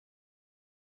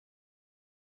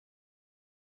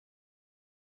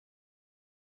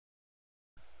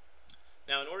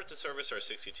Now, in order to service our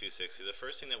 6260, the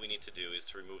first thing that we need to do is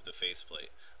to remove the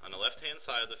faceplate. On the left-hand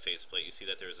side of the faceplate, you see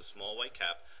that there is a small white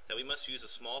cap that we must use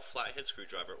a small flathead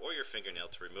screwdriver or your fingernail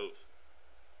to remove.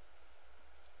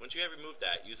 Once you have removed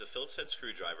that, use a Phillips head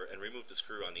screwdriver and remove the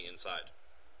screw on the inside.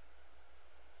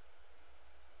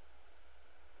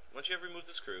 Once you have removed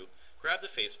the screw, grab the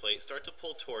faceplate, start to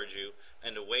pull towards you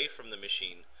and away from the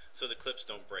machine so the clips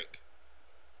don't break.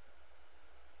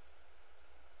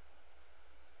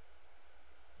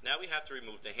 Now we have to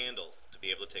remove the handle to be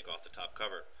able to take off the top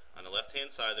cover. On the left hand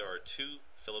side there are two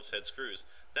Phillips head screws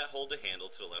that hold the handle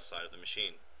to the left side of the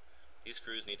machine. These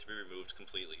screws need to be removed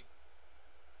completely.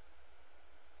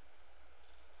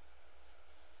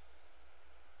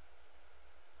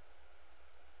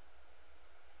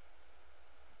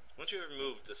 Once you have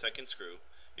removed the second screw,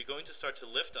 you're going to start to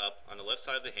lift up on the left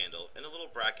side of the handle and a little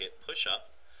bracket, push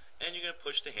up, and you're going to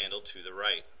push the handle to the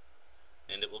right,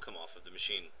 and it will come off of the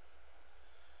machine.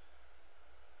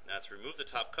 Now to remove the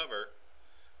top cover,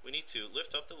 we need to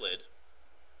lift up the lid,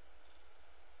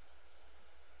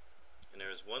 and there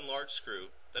is one large screw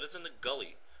that is in the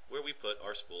gully where we put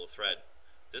our spool of thread.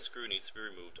 This screw needs to be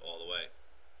removed all the way.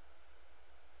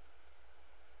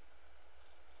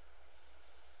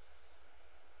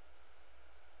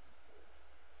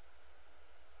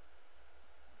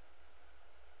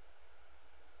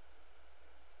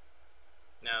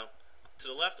 Now, to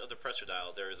the left of the pressure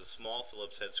dial there is a small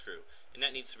Phillips head screw, and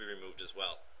that needs to be removed as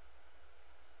well.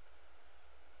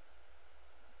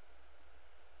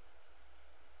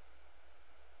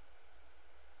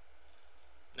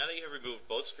 Now that you have removed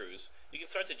both screws, you can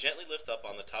start to gently lift up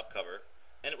on the top cover,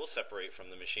 and it will separate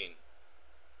from the machine.